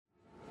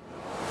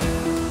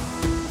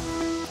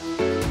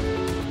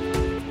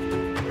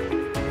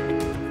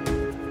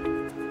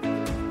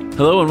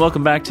Hello and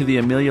welcome back to the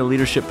Amelia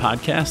Leadership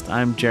Podcast.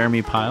 I'm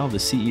Jeremy Pyle, the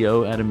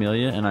CEO at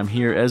Amelia, and I'm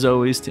here as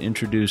always to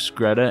introduce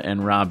Greta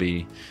and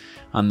Robbie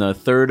on the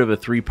third of a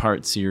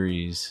three-part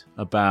series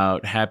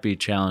about happy,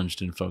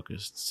 challenged, and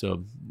focused.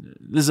 So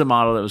this is a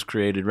model that was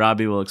created.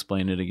 Robbie will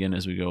explain it again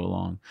as we go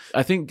along.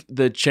 I think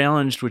the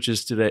challenged, which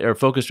is today, or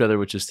focused rather,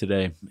 which is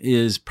today,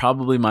 is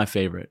probably my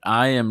favorite.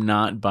 I am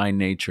not by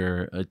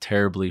nature a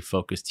terribly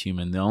focused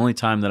human. The only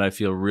time that I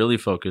feel really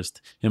focused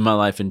in my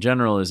life in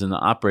general is in the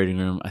operating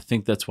room. I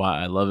think that's why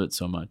I love it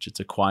so much. It's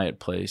a quiet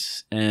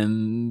place.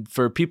 And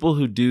for people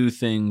who do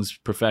things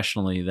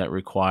professionally that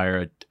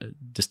require a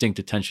distinct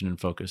attention and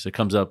focus, it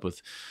comes up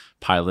with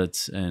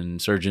pilots and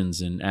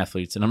surgeons and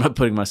athletes. And I'm not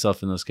putting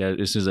myself in those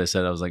categories. As soon as I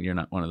said, I was like, you're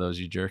not one of those,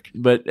 you jerk.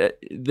 But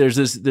there's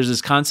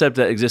this concept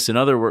that exists in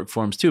other work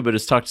forms too, but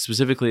it's talked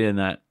specifically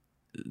in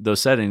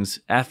those settings,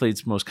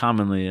 athletes most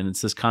commonly, and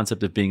it's this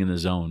concept of being in the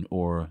zone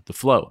or the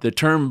flow. The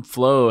term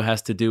flow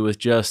has to do with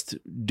just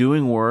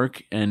doing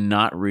work and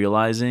not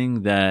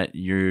realizing that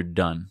you're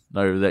done,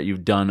 or that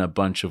you've done a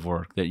bunch of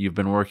work, that you've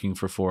been working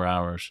for 4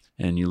 hours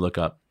and you look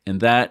up. And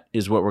that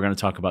is what we're going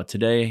to talk about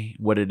today,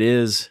 what it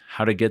is,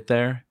 how to get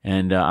there,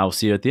 and I'll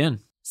see you at the end.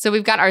 So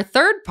we've got our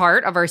third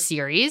part of our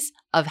series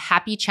of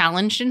happy,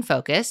 challenged, and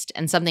focused,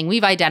 and something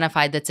we've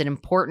identified that's an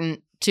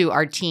important to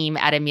our team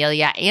at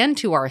Amelia and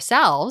to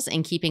ourselves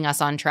in keeping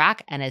us on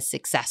track and as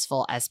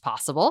successful as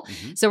possible.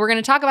 Mm-hmm. So we're going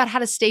to talk about how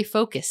to stay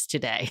focused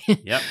today,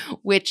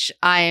 which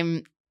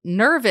I'm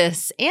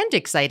nervous and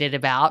excited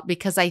about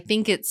because I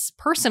think it's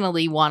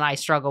personally one I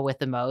struggle with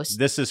the most.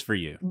 This is for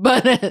you.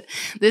 But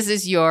this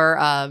is your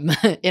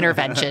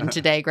intervention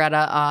today,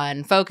 Greta,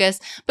 on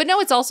focus. But no,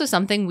 it's also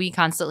something we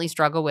constantly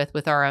struggle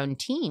with our own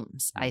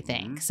teams, I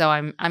think. So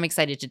I'm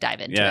excited to dive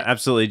into it. Yeah,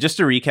 absolutely. Just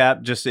to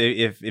recap, just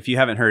if you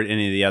haven't heard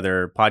any of the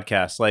other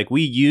podcasts, like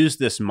we use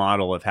this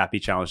model of happy,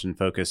 challenged, and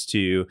focus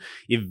to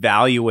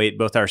evaluate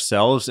both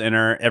ourselves and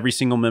every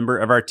single member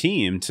of our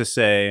team to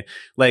say,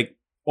 like,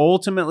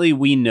 ultimately,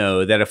 we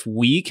know that if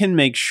we can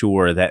make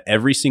sure that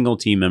every single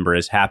team member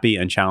is happy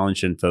and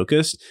challenged and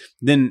focused,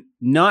 then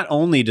not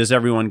only does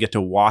everyone get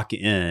to walk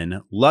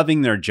in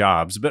loving their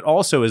jobs, but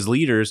also as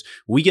leaders,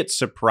 we get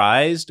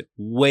surprised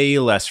way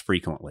less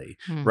frequently,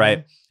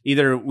 right?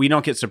 Either we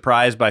don't get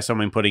surprised by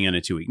someone putting in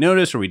a 2-week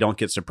notice, or we don't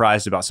get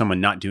surprised about someone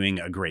not doing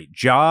a great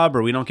job,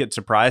 or we don't get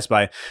surprised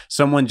by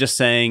someone just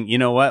saying, you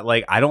know what,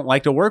 like, I don't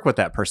like to work with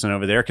that person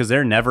over there because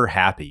they're never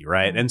happy,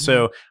 right? And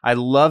so I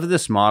love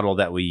this model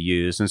that we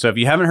use. And so if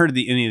you haven't heard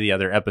any of the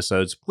other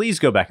episodes, please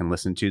go back and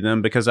listen to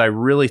them, because I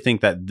really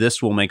think that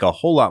this will make a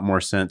whole lot more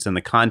sense in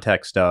the context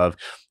of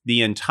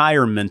the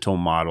entire mental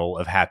model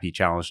of happy,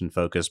 challenged, and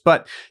focused.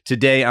 But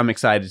today I'm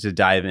excited to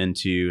dive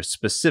into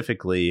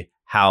specifically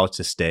how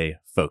to stay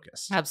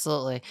focused.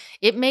 Absolutely.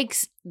 It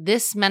makes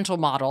this mental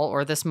model,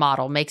 or this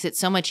model, makes it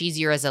so much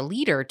easier as a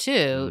leader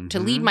too, to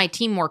lead my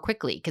team more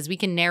quickly, because we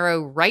can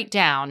narrow right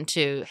down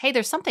to, hey,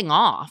 there's something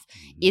off.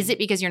 Is it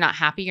because you're not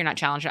happy, you're not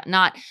challenged?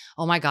 Not,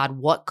 oh my God,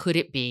 what could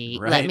it be?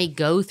 Right. Let me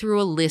go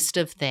through a list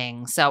of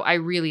things. So I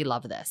really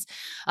love this.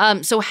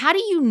 So how do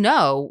you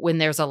know when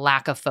there's a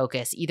lack of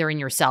focus, either in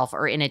yourself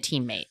or in a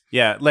teammate?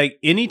 Yeah, like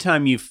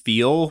anytime you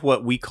feel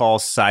what we call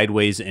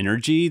sideways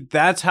energy,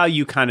 that's how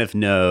you kind of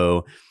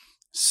know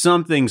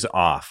something's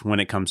off when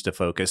it comes to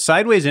focus.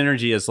 Sideways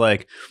energy is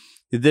like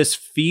this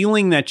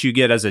feeling that you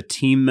get as a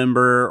team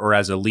member or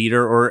as a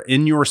leader or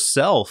in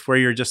yourself, where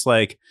you're just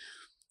like,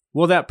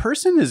 well, that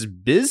person is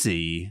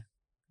busy,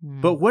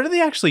 but what are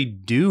they actually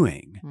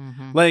doing?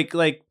 Like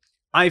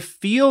I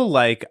feel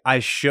like I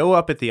show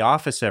up at the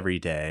office every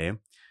day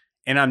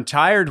and I'm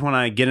tired when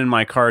I get in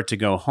my car to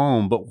go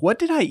home, but what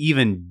did I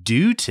even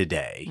do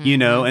today? You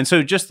know? And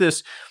so just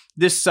this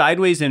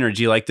sideways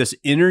energy, like this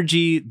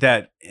energy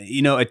that,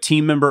 you know, a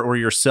team member or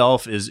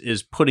yourself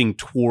is putting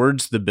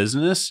towards the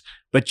business,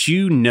 but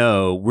you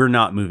know, we're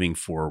not moving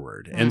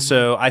forward. And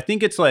so I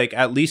think it's like,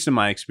 at least in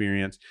my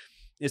experience,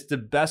 it's the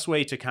best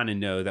way to kind of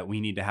know that we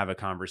need to have a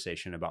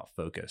conversation about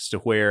focus, to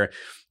where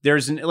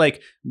there's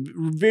like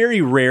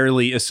very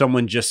rarely is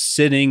someone just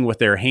sitting with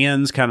their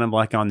hands kind of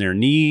like on their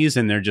knees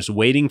and they're just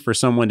waiting for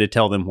someone to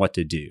tell them what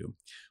to do.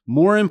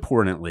 More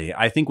importantly,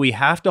 I think we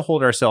have to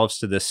hold ourselves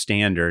to this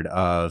standard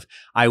of,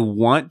 I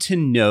want to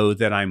know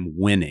that I'm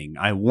winning.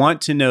 I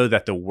want to know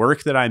that the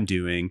work that I'm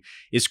doing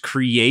is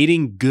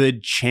creating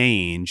good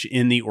change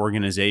in the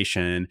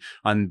organization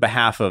on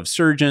behalf of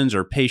surgeons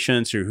or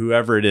patients or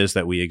whoever it is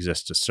that we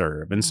exist to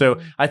serve. And so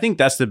I think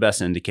that's the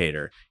best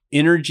indicator.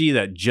 Energy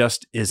that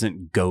just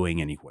isn't going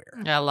anywhere.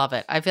 I love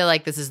it. I feel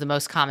like this is the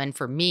most common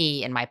for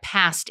me in my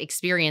past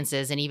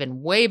experiences, and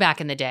even way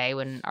back in the day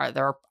when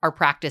our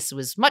practice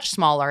was much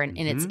smaller in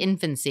its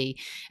infancy.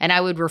 And I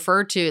would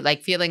refer to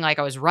like feeling like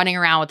I was running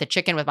around with a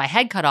chicken with my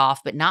head cut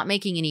off, but not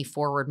making any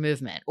forward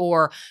movement.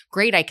 Or,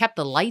 great, I kept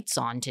the lights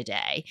on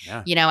today.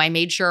 Yeah. You know, I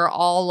made sure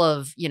all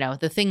of, you know,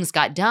 the things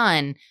got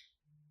done,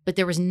 but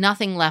there was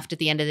nothing left at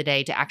the end of the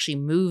day to actually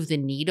move the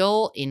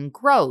needle in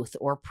growth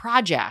or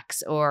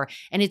projects,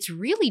 and it's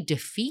really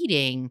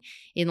defeating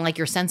in like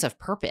your sense of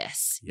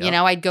purpose. Yep. You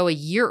know, I'd go a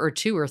year or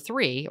 2 or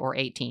 3 or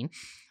 18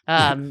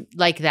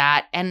 like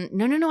that. And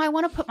no, I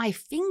want to put my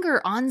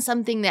finger on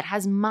something that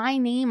has my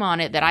name on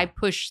it that I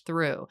push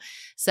through.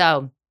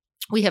 So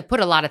we have put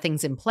a lot of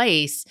things in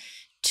place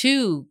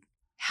to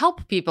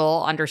help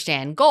people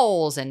understand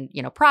goals and,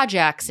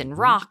 projects and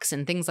rocks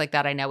and things like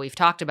that. I know we've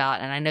talked about,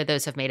 and I know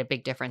those have made a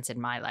big difference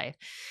in my life.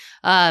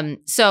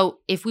 So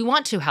if we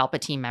want to help a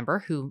team member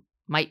who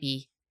might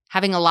be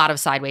having a lot of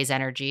sideways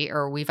energy,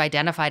 or we've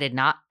identified it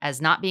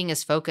not being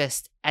as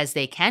focused as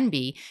they can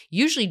be,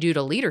 usually due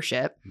to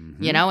leadership,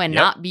 and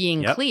not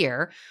being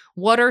clear,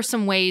 what are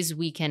some ways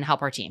we can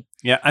help our team?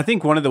 Yeah, I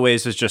think one of the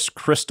ways is just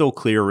crystal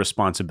clear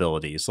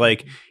responsibilities.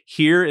 Like,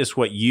 here is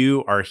what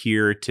you are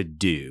here to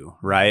do,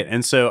 right?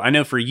 And so I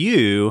know for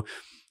you,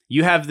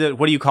 you have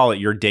what do you call it?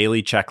 Your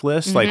daily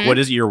checklist? Like, what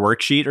is it, your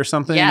worksheet or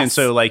something? Yes. And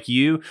so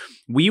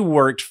we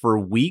worked for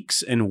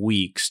weeks and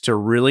weeks to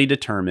really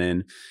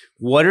determine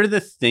what are the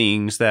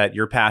things that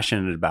you're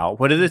passionate about?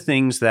 What are the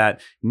things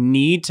that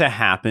need to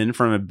happen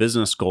from a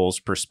business goals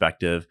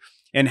perspective?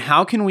 And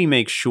how can we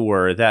make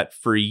sure that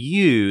for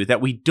you,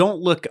 that we don't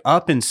look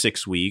up in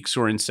 6 weeks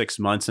or in 6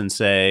 months and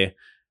say,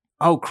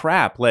 oh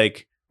crap,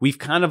 like we've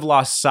kind of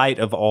lost sight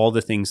of all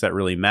the things that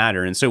really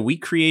matter. And so we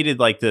created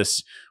like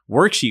this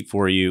worksheet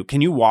for you.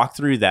 Can you walk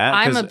through that?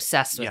 I'm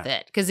obsessed with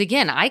it. Because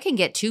again, I can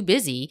get too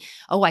busy.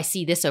 Oh, I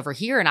see this over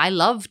here. And I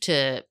love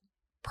to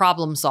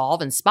problem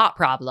solve and spot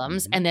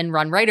problems and then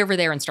run right over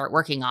there and start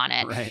working on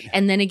it. Right.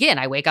 And then again,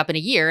 I wake up in a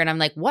year and I'm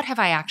like, what have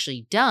I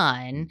actually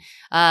done?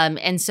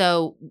 And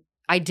so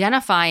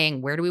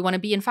identifying where do we want to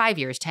be in 5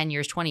 years, 10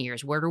 years, 20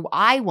 years? Where do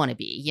I want to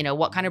be?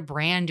 What kind of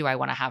brand do I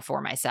want to have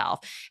for myself?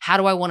 How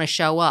do I want to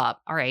show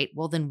up? All right,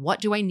 well then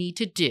what do I need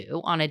to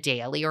do on a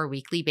daily or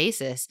weekly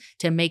basis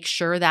to make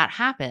sure that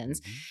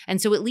happens?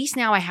 And so at least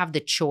now I have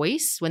the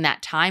choice when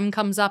that time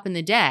comes up in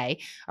the day.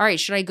 All right,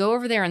 should I go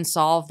over there and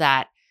solve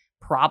that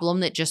problem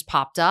that just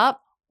popped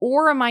up?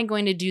 Or am I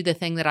going to do the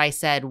thing that I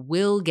said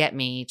will get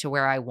me to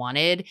where I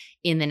wanted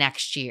in the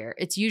next year?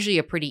 It's usually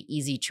a pretty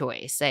easy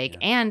choice.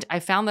 And I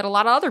found that a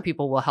lot of other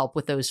people will help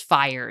with those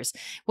fires.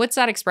 What's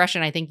that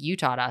expression I think you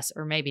taught us,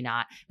 or maybe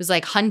not? It was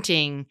like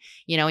hunting,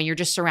 and you're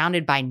just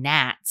surrounded by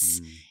gnats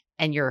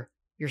and you're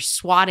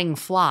swatting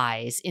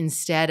flies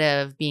instead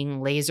of being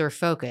laser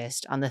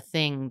focused on the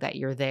thing that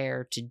you're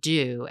there to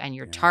do and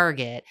your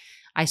target.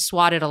 I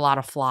swatted a lot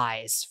of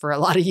flies for a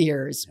lot of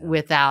years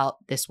without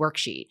this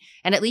worksheet.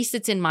 And at least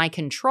it's in my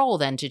control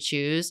then to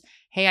choose,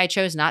 hey, I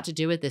chose not to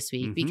do it this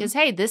week because,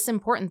 hey, this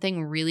important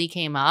thing really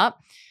came up,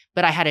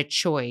 but I had a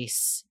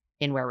choice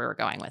in where we were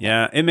going with it.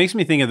 Yeah, it makes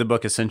me think of the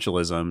book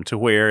Essentialism, to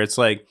where it's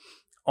like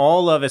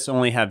all of us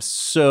only have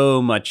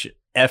so much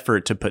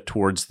effort to put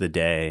towards the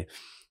day.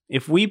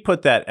 If we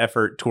put that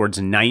effort towards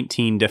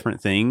 19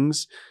 different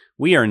things,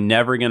 we are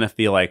never going to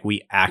feel like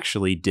we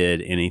actually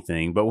did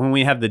anything. But when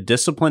we have the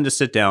discipline to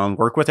sit down,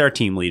 work with our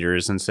team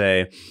leaders and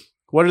say,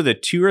 what are the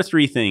 2 or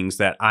 3 things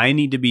that I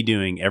need to be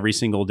doing every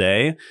single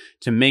day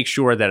to make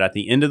sure that at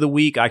the end of the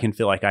week, I can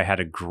feel like I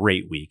had a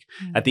great week.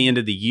 At the end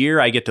of the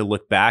year, I get to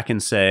look back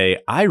and say,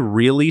 I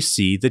really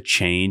see the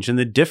change and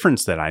the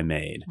difference that I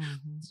made.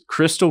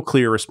 Crystal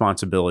clear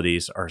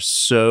responsibilities are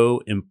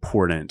so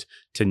important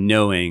to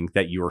knowing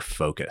that you're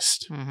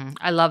focused.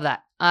 I love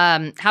that.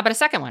 How about a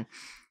second one?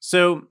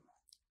 So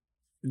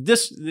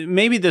this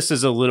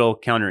is a little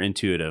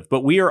counterintuitive,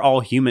 but we are all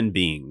human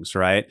beings,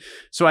 right?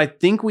 So I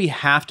think we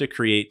have to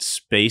create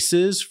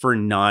spaces for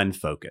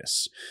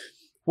non-focus.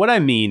 What I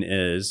mean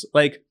is,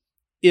 like,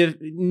 if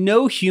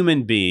no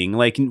human being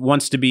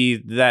wants to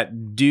be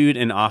that dude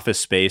in Office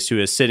Space who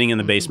is sitting in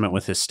the basement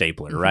with his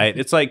stapler, right?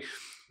 It's like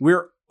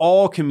we're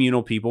all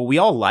communal people. We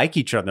all like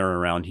each other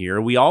around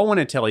here. We all want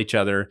to tell each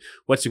other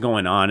what's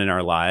going on in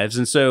our lives.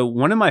 And so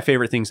one of my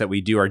favorite things that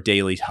we do are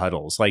daily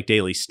huddles, like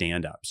daily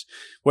stand-ups,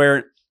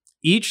 where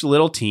each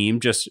little team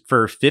just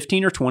for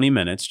 15 or 20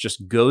 minutes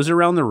just goes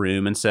around the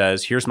room and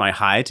says, here's my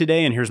high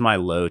today and here's my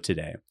low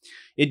today.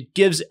 It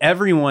gives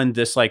everyone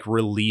this like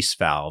release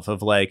valve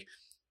of like,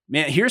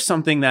 man, here's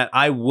something that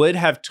I would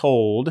have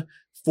told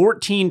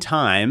 14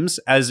 times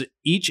as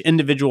each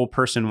individual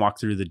person walked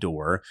through the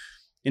door.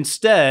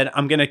 Instead,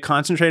 I'm going to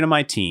concentrate on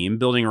my team,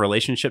 building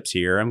relationships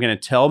here. I'm going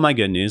to tell my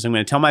good news. I'm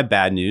going to tell my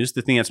bad news,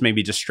 the thing that's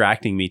maybe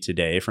distracting me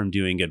today from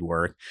doing good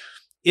work.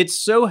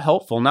 It's so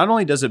helpful. Not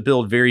only does it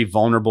build very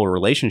vulnerable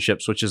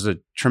relationships, which is a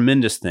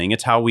tremendous thing.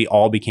 It's how we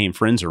all became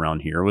friends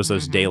around here, was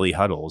those daily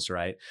huddles,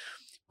 right?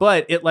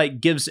 But it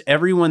like gives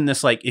everyone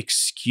this like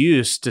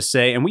excuse to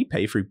say, and we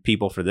pay for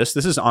people for this.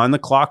 This is on the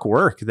clock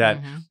work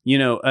that,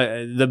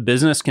 the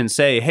business can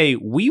say, hey,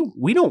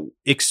 we don't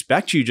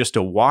expect you just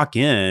to walk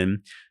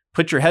in,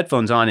 put your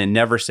headphones on and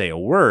never say a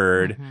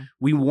word.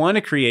 We want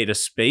to create a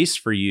space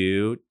for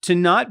you to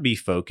not be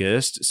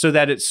focused so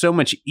that it's so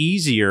much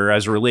easier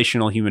as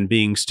relational human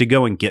beings to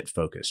go and get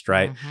focused,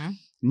 right?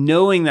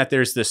 Knowing that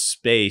there's this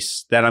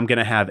space that I'm going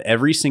to have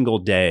every single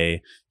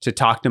day to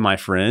talk to my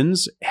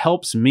friends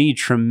helps me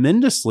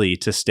tremendously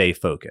to stay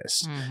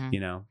focused,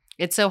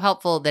 It's so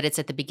helpful that it's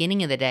at the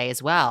beginning of the day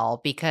as well,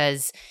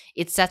 because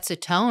it sets a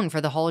tone for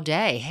the whole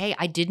day. Hey,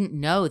 I didn't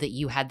know that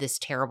you had this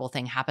terrible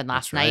thing happen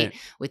last night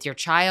with your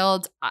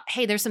child.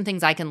 Hey, there's some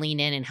things I can lean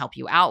in and help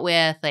you out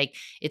with. Like,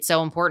 it's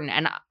so important.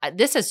 And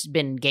this has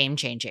been game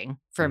changing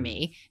for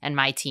me and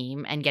my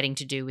team, and getting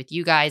to do with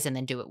you guys and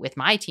then do it with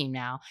my team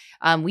now.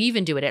 We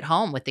even do it at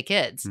home with the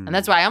kids. And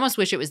that's why I almost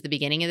wish it was the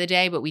beginning of the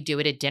day, but we do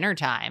it at dinner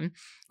time,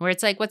 where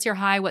it's like, what's your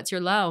high? What's your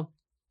low?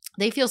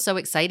 They feel so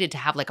excited to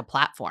have like a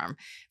platform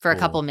for a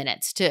couple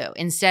minutes too.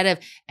 Instead of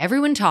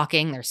everyone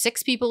talking, there's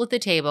 6 people at the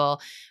table,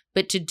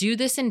 but to do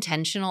this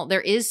intentional,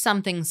 there is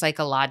something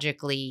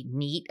psychologically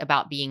neat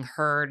about being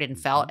heard and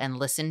felt and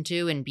listened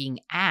to and being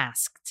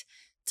asked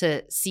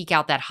to seek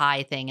out that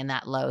high thing and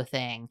that low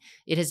thing.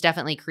 It has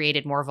definitely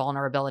created more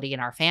vulnerability in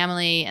our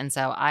family. And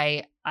so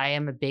I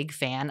am a big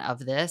fan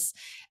of this.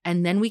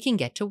 And then we can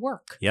get to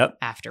work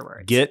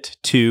afterwards. Get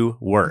to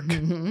work.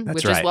 That's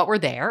which right. is what we're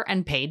there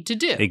and paid to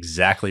do.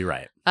 Exactly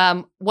right.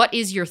 What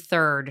is your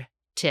third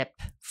tip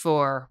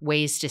for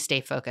ways to stay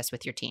focused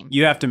with your team?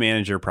 You have to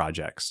manage your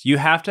projects. You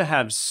have to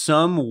have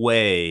some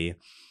way,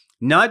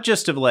 not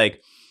just of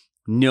like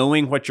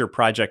knowing what your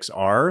projects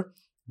are,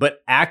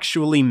 but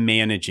actually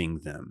managing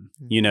them,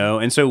 you know?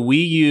 And so we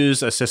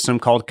use a system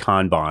called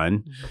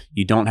Kanban.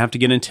 You don't have to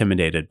get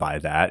intimidated by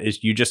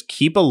that. You just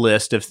keep a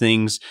list of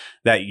things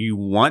that you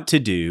want to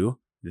do,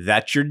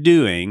 that you're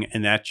doing,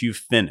 and that you've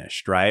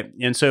finished, right?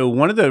 And so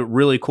one of the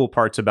really cool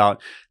parts about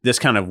this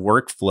kind of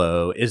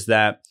workflow is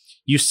that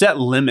you set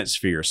limits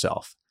for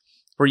yourself,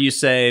 where you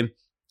say,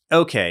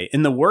 okay,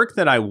 in the work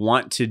that I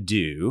want to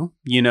do,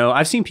 you know,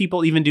 I've seen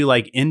people even do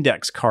like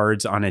index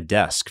cards on a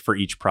desk for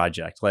each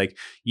project. Like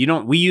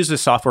we use a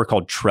software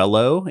called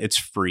Trello. It's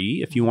free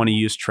if you want to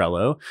use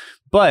Trello.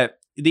 But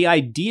the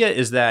idea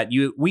is that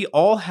we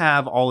all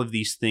have all of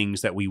these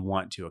things that we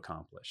want to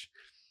accomplish.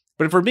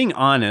 But if we're being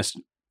honest,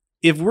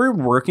 if we're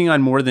working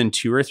on more than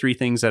 2 or 3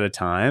 things at a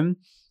time,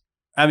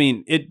 I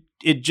mean,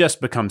 it just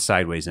becomes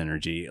sideways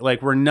energy.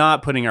 Like, we're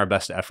not putting our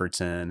best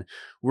efforts in.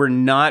 We're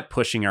not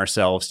pushing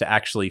ourselves to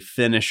actually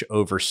finish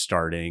over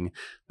starting.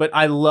 But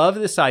I love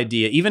this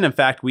idea. Even in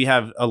fact, we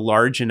have a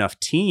large enough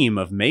team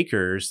of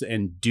makers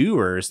and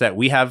doers that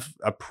we have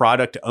a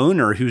product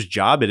owner whose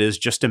job it is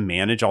just to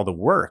manage all the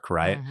work,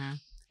 right?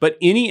 But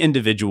any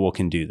individual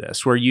can do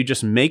this, where you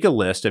just make a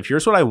list of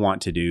here's what I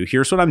want to do,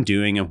 here's what I'm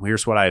doing, and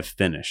here's what I've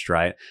finished,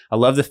 right? I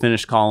love the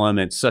finish column.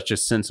 It's such a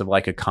sense of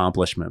like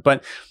accomplishment.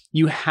 But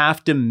you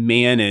have to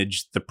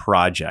manage the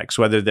projects,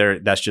 whether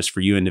that's just for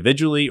you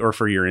individually or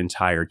for your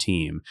entire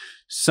team.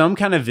 Some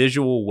kind of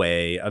visual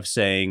way of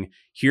saying,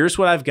 here's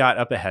what I've got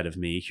up ahead of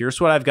me, here's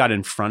what I've got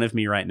in front of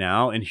me right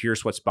now, and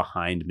here's what's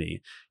behind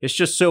me. It's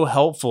just so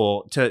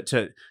helpful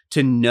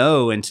to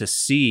know and to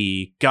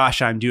see,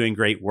 gosh, I'm doing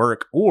great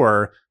work,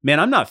 or man,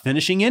 I'm not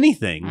finishing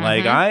anything.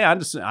 Like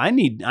I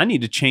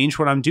need to change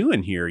what I'm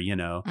doing here, you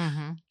know.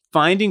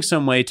 Finding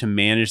some way to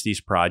manage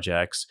these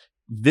projects,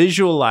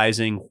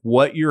 visualizing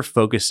what you're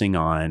focusing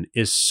on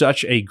is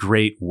such a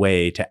great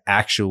way to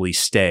actually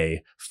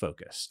stay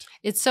focused.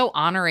 It's so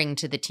honoring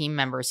to the team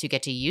members who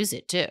get to use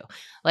it too.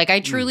 Like, I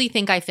truly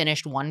think I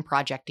finished 1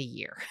 project a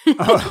year.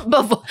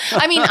 Before.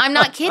 I mean, I'm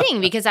not kidding,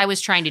 because I was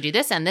trying to do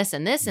this and this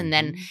and this. And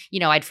then, you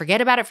know, I'd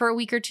forget about it for a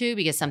week or 2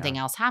 because something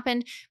else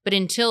happened. But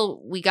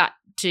until we got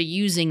to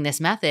using this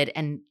method,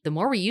 and the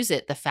more we use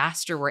it, the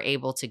faster we're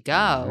able to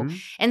go.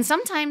 And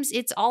sometimes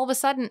it's all of a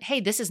sudden,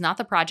 hey, this is not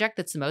the project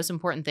that's the most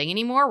important thing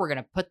anymore. We're going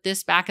to put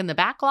this back in the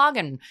backlog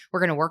and we're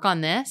going to work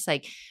on this.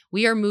 Like,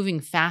 we are moving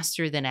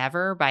faster than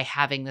ever by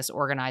having this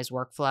organized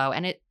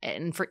workflow.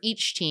 And for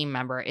each team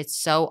member, it's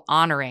so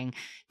honoring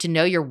to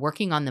know you're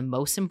working on the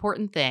most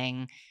important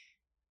thing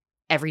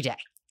every day.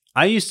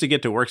 I used to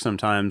get to work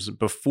sometimes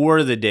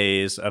before the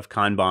days of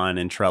Kanban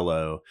and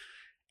Trello.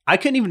 I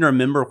couldn't even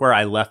remember where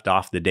I left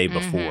off the day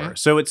before.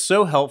 So it's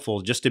so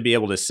helpful just to be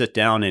able to sit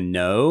down and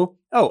know,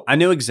 oh, I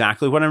know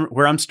exactly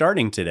where I'm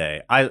starting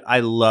today.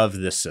 I love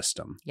this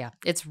system. Yeah,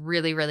 it's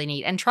really, really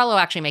neat. And Trello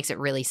actually makes it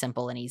really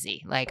simple and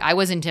easy. Like, I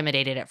was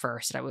intimidated at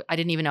first. I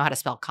didn't even know how to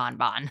spell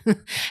Kanban.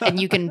 And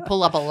you can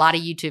pull up a lot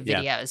of YouTube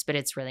videos, but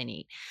it's really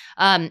neat.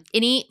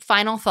 Any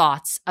final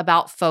thoughts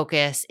about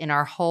focus in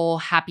our whole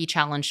happy,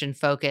 challenged, and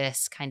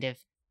focus kind of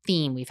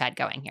theme we've had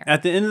going here?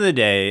 At the end of the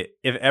day,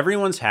 if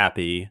everyone's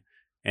happy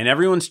and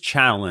everyone's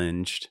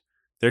challenged,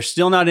 there's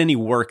still not any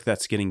work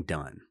that's getting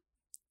done.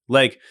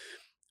 Like,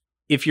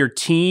 if your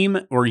team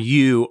or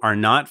you are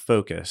not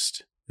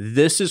focused,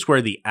 this is where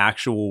the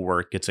actual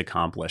work gets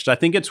accomplished. I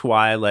think it's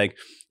why, like,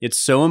 it's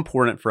so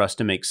important for us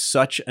to make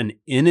such an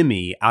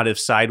enemy out of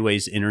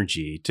sideways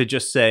energy, to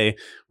just say,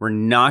 we're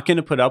not going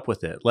to put up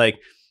with it. Like,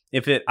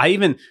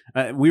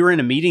 we were in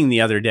a meeting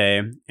the other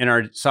day and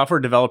our software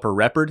developer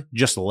Repard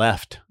just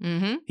left.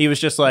 Mm-hmm. He was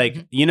just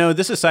like,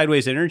 this is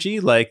sideways energy.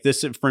 Like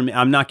this is for me,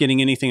 I'm not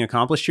getting anything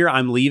accomplished here.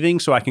 I'm leaving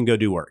so I can go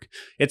do work.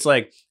 It's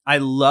like, I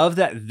love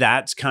that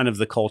that's kind of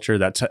the culture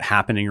that's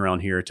happening around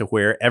here, to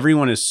where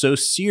everyone is so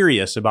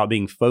serious about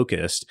being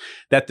focused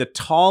that the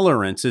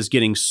tolerance is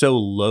getting so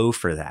low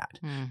for that,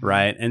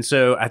 right? And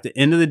so at the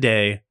end of the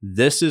day,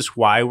 this is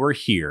why we're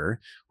here.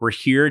 We're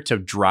here to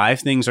drive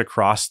things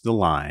across the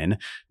line.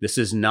 This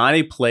is not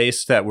a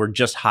place that we're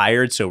just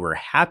hired so we're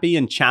happy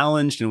and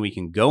challenged and we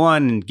can go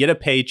on and get a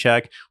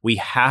paycheck. We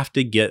have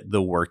to get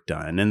the work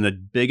done. And the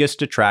biggest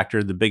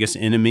detractor, the biggest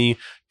enemy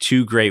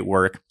to great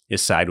work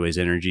is sideways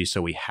energy.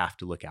 So we have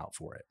to look out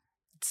for it.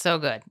 So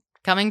good.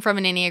 Coming from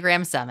an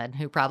Enneagram 7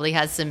 who probably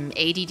has some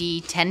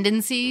ADD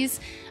tendencies,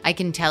 I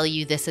can tell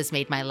you this has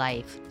made my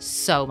life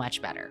so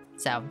much better.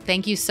 So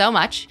thank you so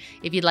much.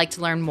 If you'd like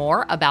to learn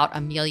more about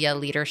Amelia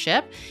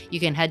Leadership, you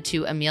can head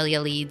to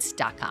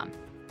amelialeads.com.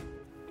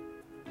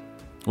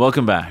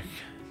 Welcome back.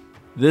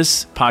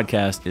 This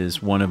podcast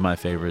is one of my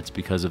favorites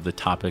because of the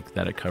topic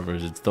that it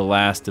covers. It's the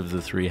last of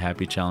the 3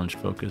 Happy Challenge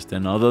focused.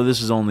 And although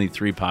this is only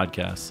 3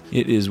 podcasts,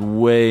 it is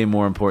way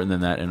more important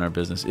than that in our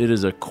business. It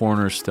is a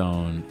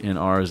cornerstone in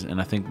ours and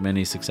I think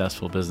many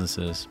successful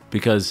businesses,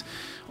 because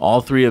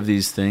all 3 of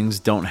these things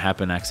don't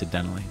happen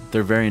accidentally.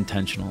 They're very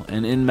intentional.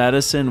 And in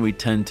medicine, we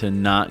tend to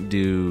not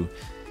do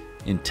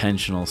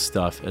intentional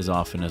stuff as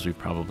often as we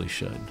probably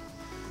should.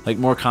 Like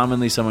more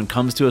commonly, someone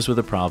comes to us with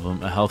a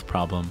problem, a health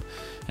problem,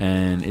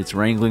 and it's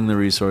wrangling the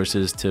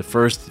resources to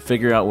first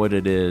figure out what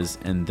it is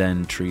and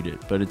then treat it.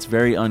 But it's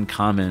very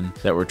uncommon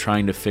that we're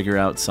trying to figure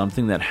out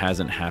something that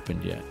hasn't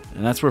happened yet.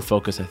 And that's where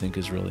focus, I think,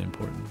 is really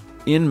important.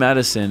 In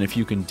medicine, if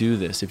you can do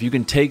this, if you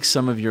can take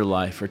some of your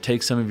life or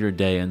take some of your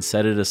day and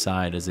set it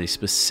aside as a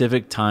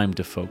specific time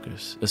to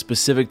focus, a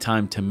specific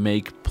time to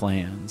make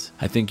plans,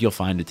 I think you'll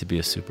find it to be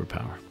a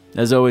superpower.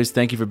 As always,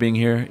 thank you for being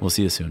here. We'll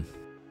see you soon.